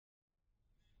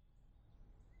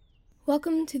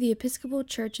Welcome to the Episcopal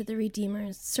Church of the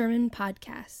Redeemer's Sermon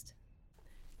Podcast.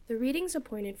 The readings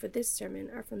appointed for this sermon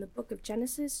are from the book of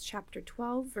Genesis, chapter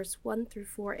 12, verse 1 through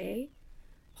 4a,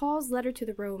 Paul's letter to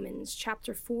the Romans,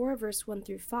 chapter 4, verse 1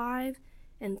 through 5,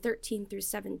 and 13 through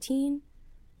 17,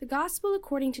 the Gospel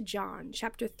according to John,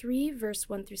 chapter 3, verse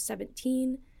 1 through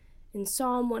 17, and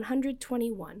Psalm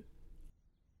 121.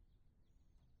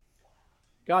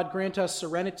 God grant us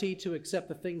serenity to accept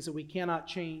the things that we cannot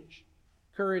change,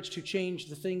 courage to change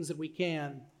the things that we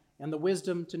can, and the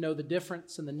wisdom to know the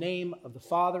difference in the name of the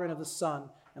Father and of the Son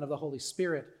and of the Holy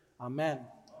Spirit. Amen.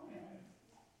 Amen.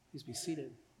 Please be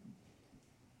seated.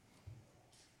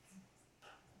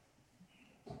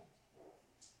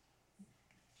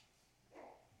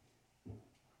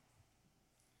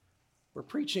 We're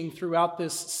preaching throughout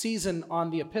this season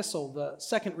on the epistle. The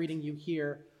second reading you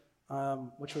hear,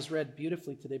 which was read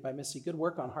beautifully today by Missy. Good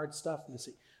work on hard stuff,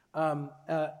 Missy.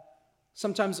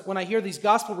 Sometimes when I hear these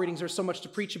gospel readings, there's so much to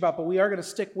preach about, but we are going to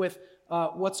stick with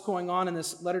what's going on in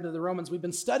this letter to the Romans. We've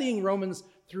been studying Romans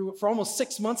for almost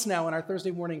 6 months now in our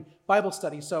Thursday morning Bible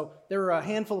study, so there are a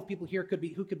handful of people here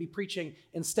who could be preaching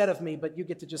instead of me, but you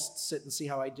get to just sit and see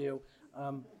how I do.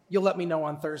 You'll let me know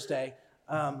on Thursday.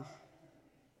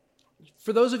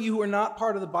 For those of you who are not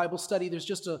part of the Bible study, there's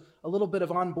just a little bit of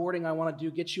onboarding I want to do,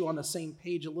 get you on the same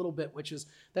page a little bit, which is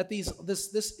that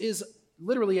this is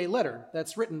literally a letter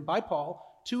that's written by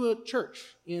Paul to a church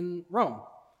in Rome.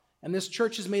 And this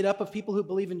church is made up of people who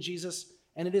believe in Jesus,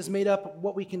 and it is made up,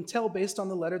 what we can tell based on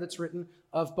the letter that's written,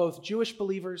 of both Jewish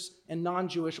believers and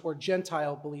non-Jewish or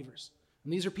Gentile believers.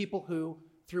 And these are people who,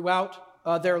 throughout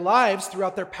their lives,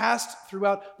 throughout their past,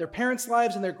 throughout their parents'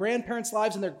 lives and their grandparents'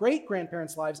 lives and their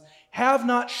great-grandparents' lives, have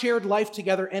not shared life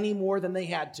together any more than they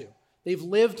had to. They've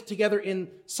lived together in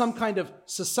some kind of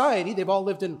society. They've all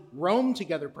lived in Rome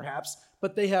together, perhaps,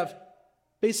 but they have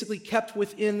basically kept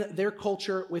within their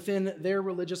culture, within their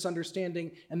religious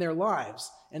understanding and their lives.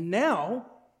 And now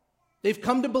they've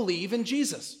come to believe in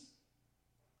Jesus.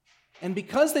 And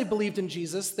because they believed in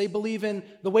Jesus, they believe in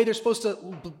the way they're supposed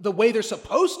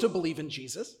to believe in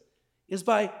Jesus is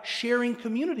by sharing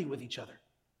community with each other.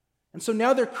 And so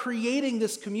now they're creating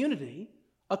this community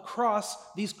across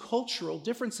these cultural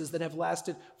differences that have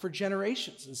lasted for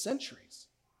generations and centuries.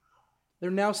 They're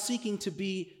now seeking to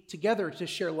be together, to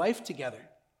share life together.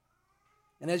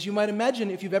 And as you might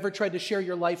imagine, if you've ever tried to share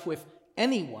your life with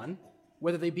anyone,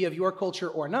 whether they be of your culture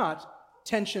or not,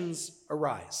 tensions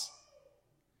arise.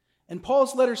 And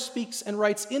Paul's letter speaks and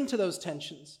writes into those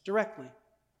tensions directly,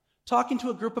 talking to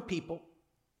a group of people.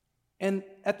 And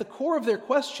at the core of their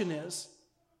question is,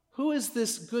 who is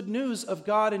this good news of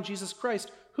God and Jesus Christ?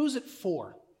 Who's it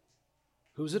for?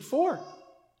 Who's it for?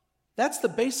 That's the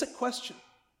basic question.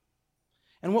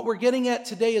 And what we're getting at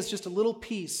today is just a little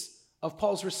piece of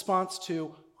Paul's response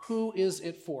to who is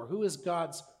it for? Who is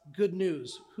God's good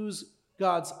news? Who's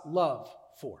God's love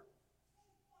for?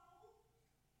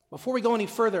 Before we go any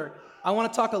further, I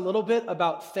want to talk a little bit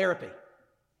about therapy,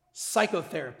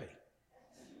 psychotherapy.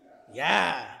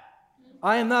 Yeah,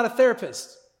 I am not a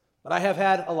therapist, but I have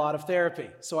had a lot of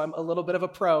therapy, so I'm a little bit of a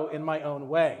pro in my own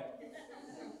way.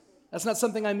 That's not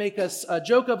something I make a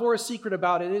joke of or a secret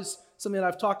about. It is something that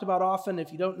I've talked about often.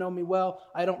 If you don't know me well,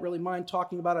 I don't really mind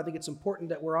talking about it. I think it's important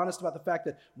that we're honest about the fact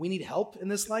that we need help in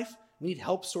this life. We need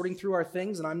help sorting through our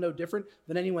things, and I'm no different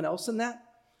than anyone else in that.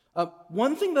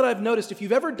 One thing that I've noticed, if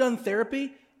you've ever done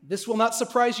therapy, this will not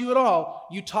surprise you at all.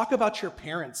 You talk about your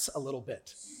parents a little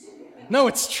bit. No,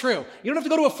 it's true. You don't have to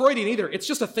go to a Freudian either. It's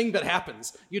just a thing that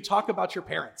happens. You talk about your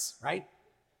parents, right?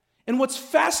 And what's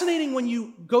fascinating when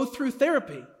you go through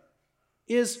therapy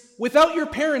is without your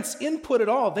parents' input at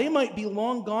all, they might be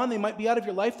long gone, they might be out of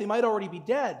your life, they might already be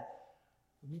dead.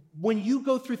 When you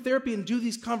go through therapy and do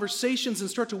these conversations and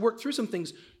start to work through some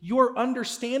things, your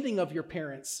understanding of your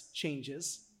parents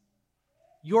changes.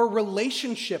 Your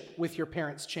relationship with your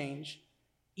parents change,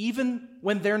 even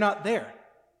when they're not there.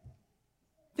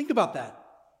 Think about that.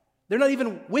 They're not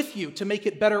even with you to make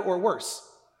it better or worse.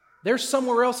 They're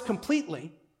somewhere else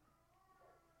completely.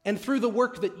 And through the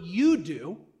work that you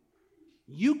do,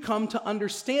 you come to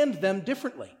understand them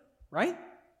differently, right?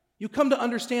 You come to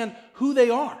understand who they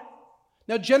are.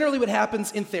 Now, generally what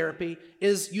happens in therapy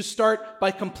is you start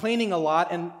by complaining a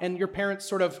lot, and your parents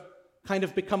sort of kind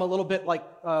of become a little bit like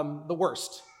the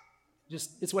worst.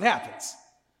 It's what happens.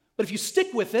 But if you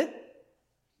stick with it,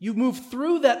 you move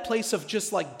through that place of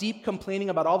just like deep complaining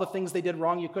about all the things they did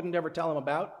wrong you couldn't ever tell them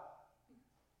about,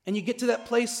 and you get to that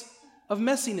place of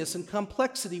messiness and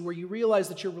complexity where you realize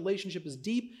that your relationship is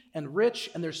deep and rich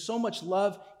and there's so much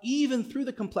love even through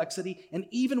the complexity and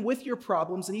even with your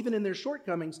problems and even in their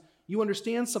shortcomings, you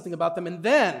understand something about them. And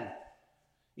then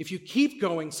If you keep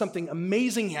going, something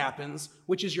amazing happens,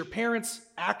 which is your parents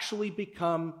actually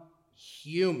become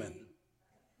human.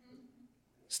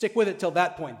 Stick with it till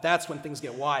that point. That's when things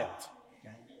get wild.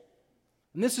 Okay?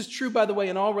 And this is true, by the way,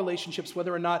 in all relationships,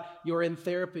 whether or not you're in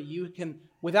therapy. You can,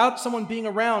 without someone being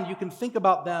around, you can think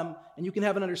about them and you can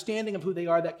have an understanding of who they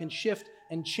are that can shift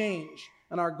and change.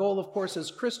 And our goal, of course,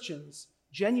 as Christians,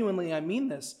 genuinely I mean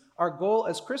this, our goal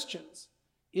as Christians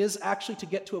is actually to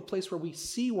get to a place where we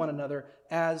see one another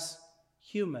as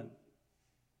human,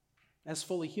 as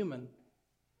fully human,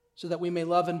 so that we may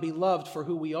love and be loved for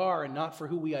who we are and not for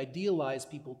who we idealize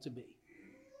people to be.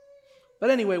 But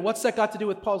anyway, what's that got to do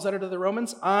with Paul's letter to the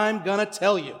Romans? I'm going to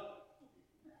tell you.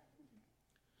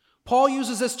 Paul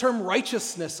uses this term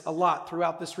righteousness a lot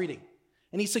throughout this reading,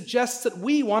 and he suggests that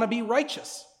we want to be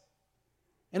righteous.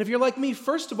 And if you're like me,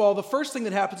 first of all, the first thing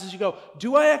that happens is you go,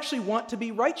 do I actually want to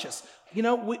be righteous? You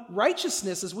know,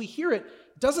 righteousness, as we hear it,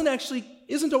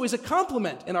 isn't always a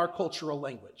compliment in our cultural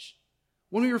language.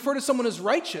 When we refer to someone as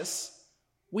righteous,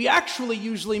 we actually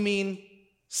usually mean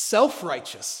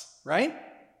self-righteous, right?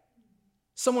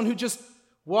 Someone who just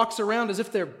walks around as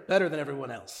if they're better than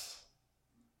everyone else.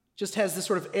 Just has this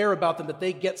sort of air about them that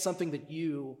they get something that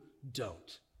you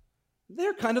don't.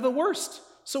 They're kind of the worst.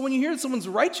 So when you hear someone's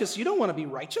righteous, you don't want to be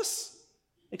righteous.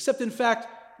 Except, in fact,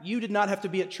 you did not have to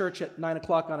be at church at 9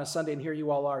 o'clock on a Sunday, and here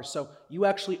you all are. So you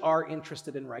actually are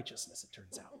interested in righteousness, it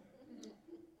turns out.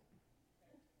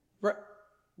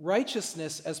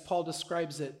 Righteousness, as Paul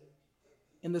describes it,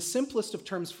 in the simplest of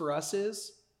terms for us,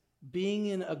 is being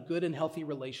in a good and healthy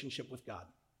relationship with God.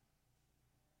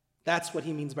 That's what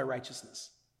he means by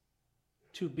righteousness.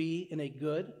 To be in a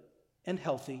good and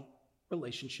healthy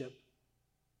relationship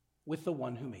with the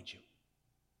one who made you.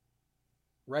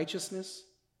 Righteousness,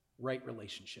 right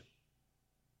relationship.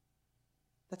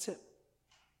 That's it.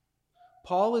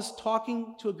 Paul is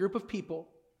talking to a group of people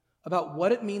about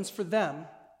what it means for them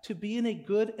to be in a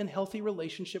good and healthy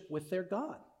relationship with their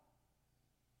God.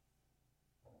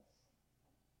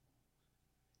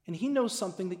 And he knows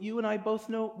something that you and I both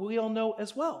know, we all know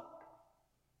as well,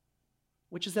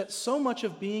 which is that so much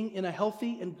of being in a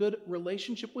healthy and good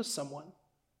relationship with someone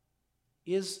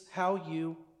is how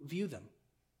you view them,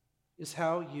 is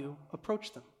how you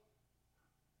approach them.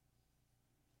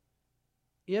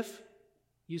 If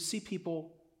you see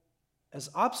people as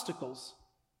obstacles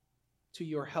to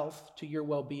your health, to your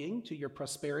well-being, to your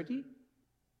prosperity,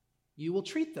 you will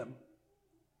treat them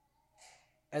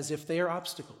as if they are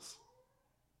obstacles.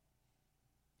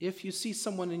 If you see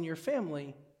someone in your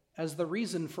family as the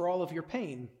reason for all of your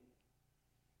pain,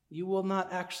 you will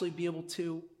not actually be able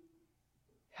to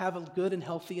have a good and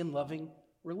healthy and loving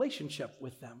relationship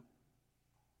with them.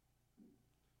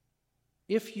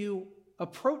 If you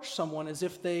approach someone as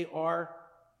if they are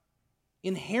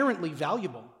inherently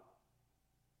valuable,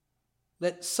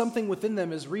 that something within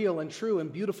them is real and true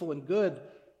and beautiful and good,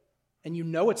 and you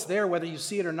know it's there whether you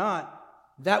see it or not,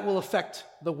 that will affect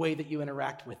the way that you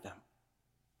interact with them.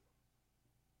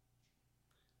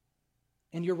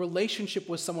 And your relationship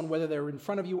with someone, whether they're in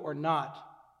front of you or not,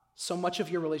 so much of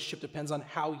your relationship depends on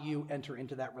how you enter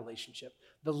into that relationship,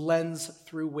 the lens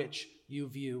through which you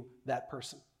view that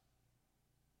person.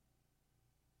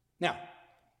 Now,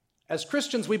 as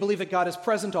Christians, we believe that God is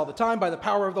present all the time by the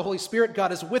power of the Holy Spirit.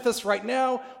 God is with us right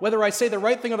now. Whether I say the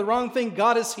right thing or the wrong thing,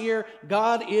 God is here.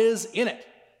 God is in it.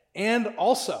 And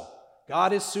also,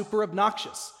 God is super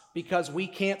obnoxious because we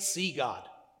can't see God.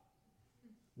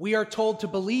 We are told to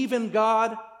believe in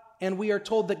God, and we are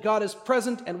told that God is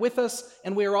present and with us,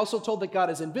 and we are also told that God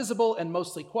is invisible and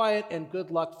mostly quiet, and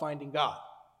good luck finding God.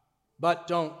 But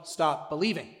don't stop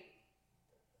believing.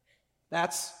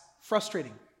 That's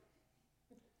frustrating.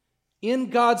 In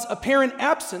God's apparent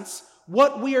absence,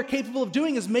 what we are capable of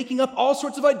doing is making up all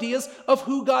sorts of ideas of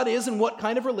who God is and what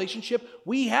kind of relationship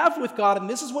we have with God, and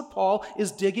this is what Paul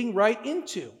is digging right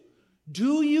into.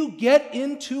 Do you get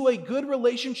into a good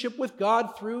relationship with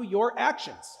God through your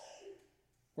actions?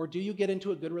 Or do you get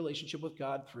into a good relationship with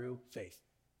God through faith?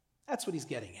 That's what he's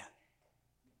getting at.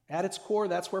 At its core,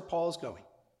 that's where Paul is going.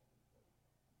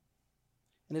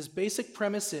 And his basic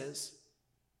premise is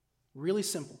really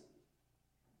simple.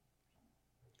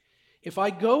 If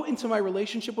I go into my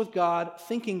relationship with God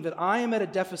thinking that I am at a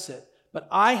deficit, but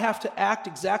I have to act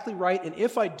exactly right, and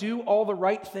if I do all the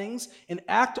right things and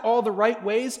act all the right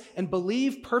ways and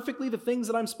believe perfectly the things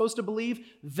that I'm supposed to believe,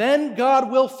 then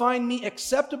God will find me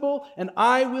acceptable and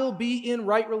I will be in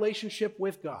right relationship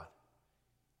with God.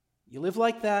 You live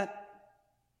like that,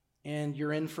 and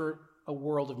you're in for a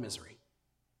world of misery.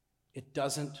 It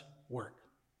doesn't work.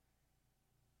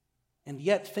 And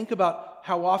yet, think about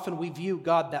how often we view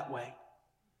God that way,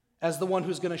 as the one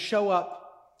who's going to show up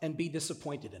and be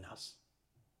disappointed in us.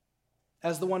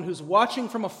 As the one who's watching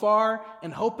from afar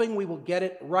and hoping we will get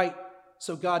it right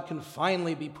so God can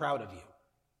finally be proud of you.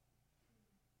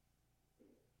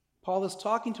 Paul is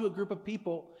talking to a group of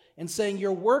people and saying,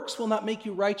 your works will not make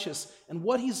you righteous. And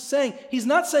what he's saying, he's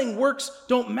not saying works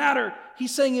don't matter.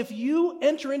 He's saying if you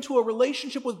enter into a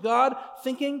relationship with God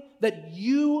thinking that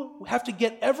you have to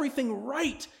get everything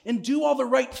right and do all the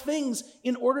right things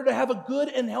in order to have a good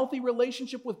and healthy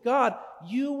relationship with God,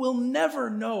 you will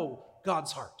never know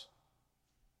God's heart.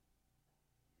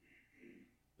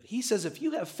 But he says if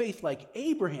you have faith like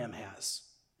Abraham has,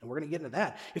 and we're going to get into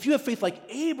that, if you have faith like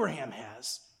Abraham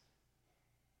has,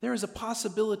 there is a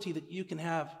possibility that you can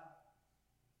have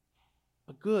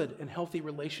a good and healthy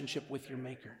relationship with your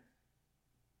Maker.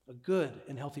 A good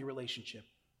and healthy relationship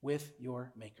with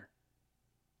your Maker.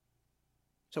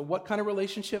 So what kind of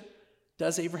relationship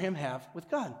does Abraham have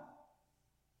with God?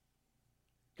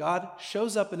 God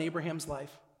shows up in Abraham's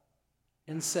life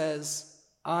and says,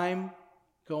 I'm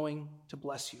going to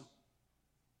bless you.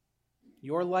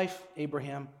 Your life,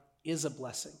 Abraham, is a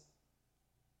blessing.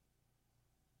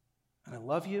 And I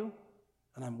love you,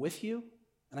 and I'm with you,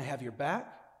 and I have your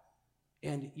back,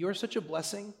 and you're such a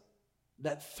blessing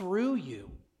that through you,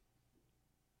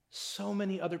 so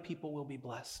many other people will be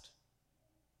blessed.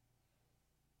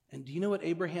 And do you know what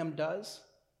Abraham does?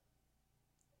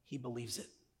 He believes it.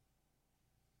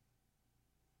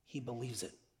 He believes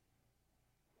it.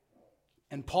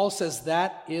 And Paul says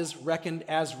that is reckoned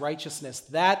as righteousness.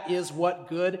 That is what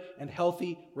good and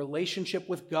healthy relationship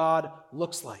with God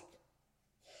looks like.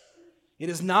 It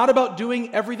is not about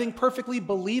doing everything perfectly,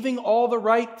 believing all the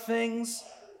right things,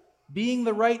 being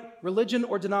the right religion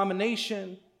or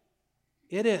denomination.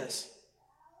 It is.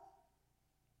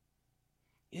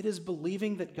 It is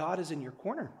believing that God is in your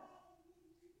corner.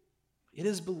 It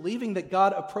is believing that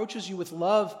God approaches you with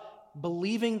love,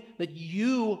 believing that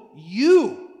you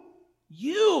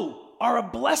are a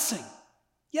blessing.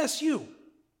 Yes, you.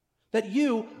 That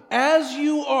you, as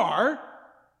you are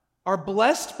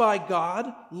blessed by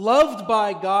God, loved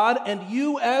by God, and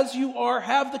you, as you are,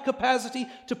 have the capacity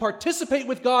to participate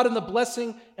with God in the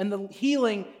blessing and the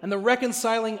healing and the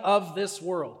reconciling of this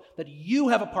world. That you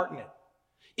have a part in it.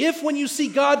 If when you see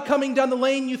God coming down the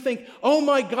lane, you think, oh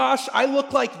my gosh, I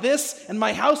look like this, and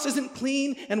my house isn't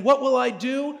clean, and what will I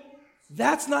do?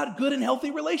 That's not good and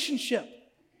healthy relationship.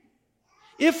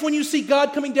 If when you see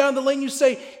God coming down the lane, you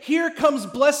say, here comes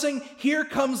blessing, here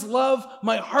comes love,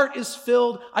 my heart is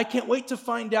filled, I can't wait to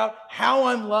find out how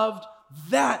I'm loved,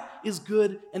 that is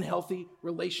good and healthy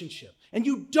relationship. And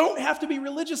you don't have to be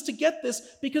religious to get this,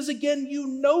 because again, you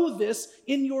know this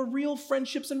in your real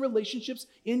friendships and relationships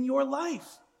in your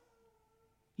life.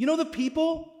 You know the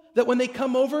people that when they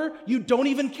come over, you don't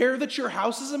even care that your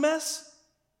house is a mess?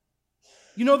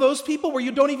 You know those people where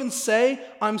you don't even say,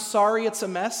 I'm sorry it's a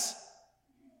mess?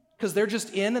 Because they're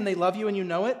just in and they love you and you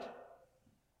know it?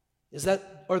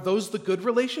 Are those the good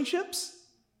relationships?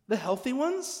 The healthy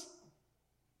ones?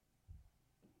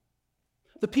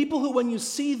 The people who, when you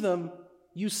see them,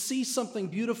 you see something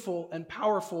beautiful and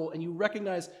powerful and you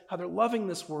recognize how they're loving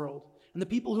this world. And the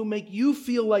people who make you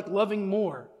feel like loving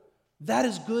more, that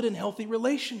is good and healthy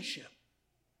relationship.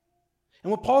 And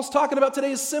what Paul's talking about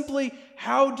today is simply,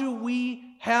 how do we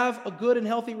have a good and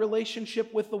healthy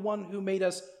relationship with the one who made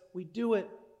us? We do it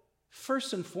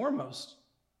first and foremost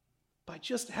by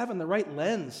just having the right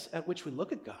lens at which we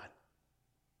look at God.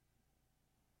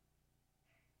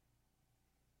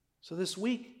 So this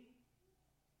week,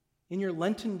 in your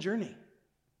Lenten journey,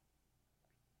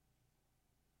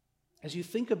 as you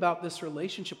think about this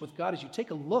relationship with God, as you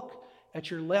take a look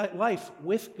at your life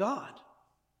with God,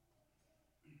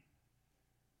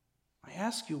 I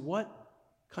ask you, what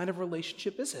kind of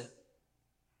relationship is it?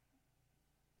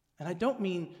 And I don't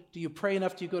mean, do you pray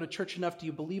enough? Do you go to church enough? Do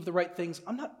you believe the right things?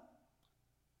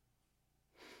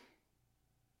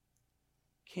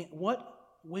 What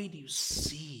way do you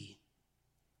see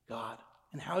God?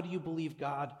 And how do you believe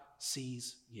God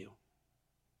sees you?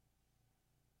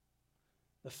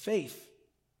 The faith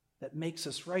that makes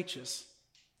us righteous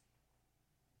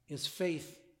is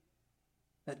faith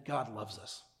that God loves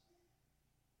us.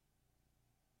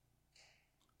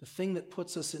 The thing that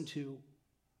puts us into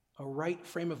a right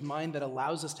frame of mind that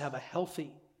allows us to have a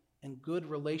healthy and good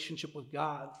relationship with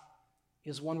God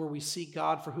is one where we see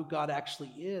God for who God actually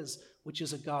is, which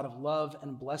is a God of love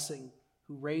and blessing,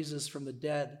 who raises from the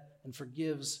dead and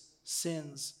forgives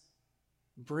sins,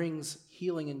 brings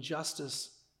healing and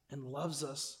justice, and loves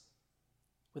us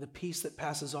with a peace that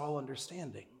passes all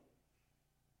understanding.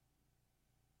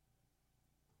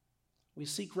 We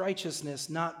seek righteousness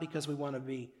not because we want to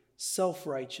be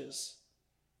self-righteous,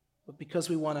 but because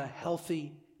we want a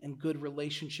healthy and good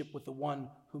relationship with the one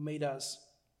who made us.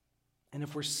 And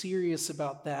if we're serious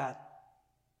about that,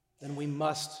 then we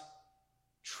must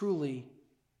truly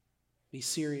be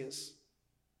serious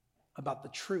about the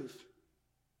truth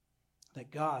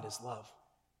that God is love.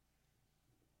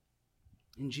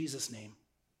 In Jesus' name.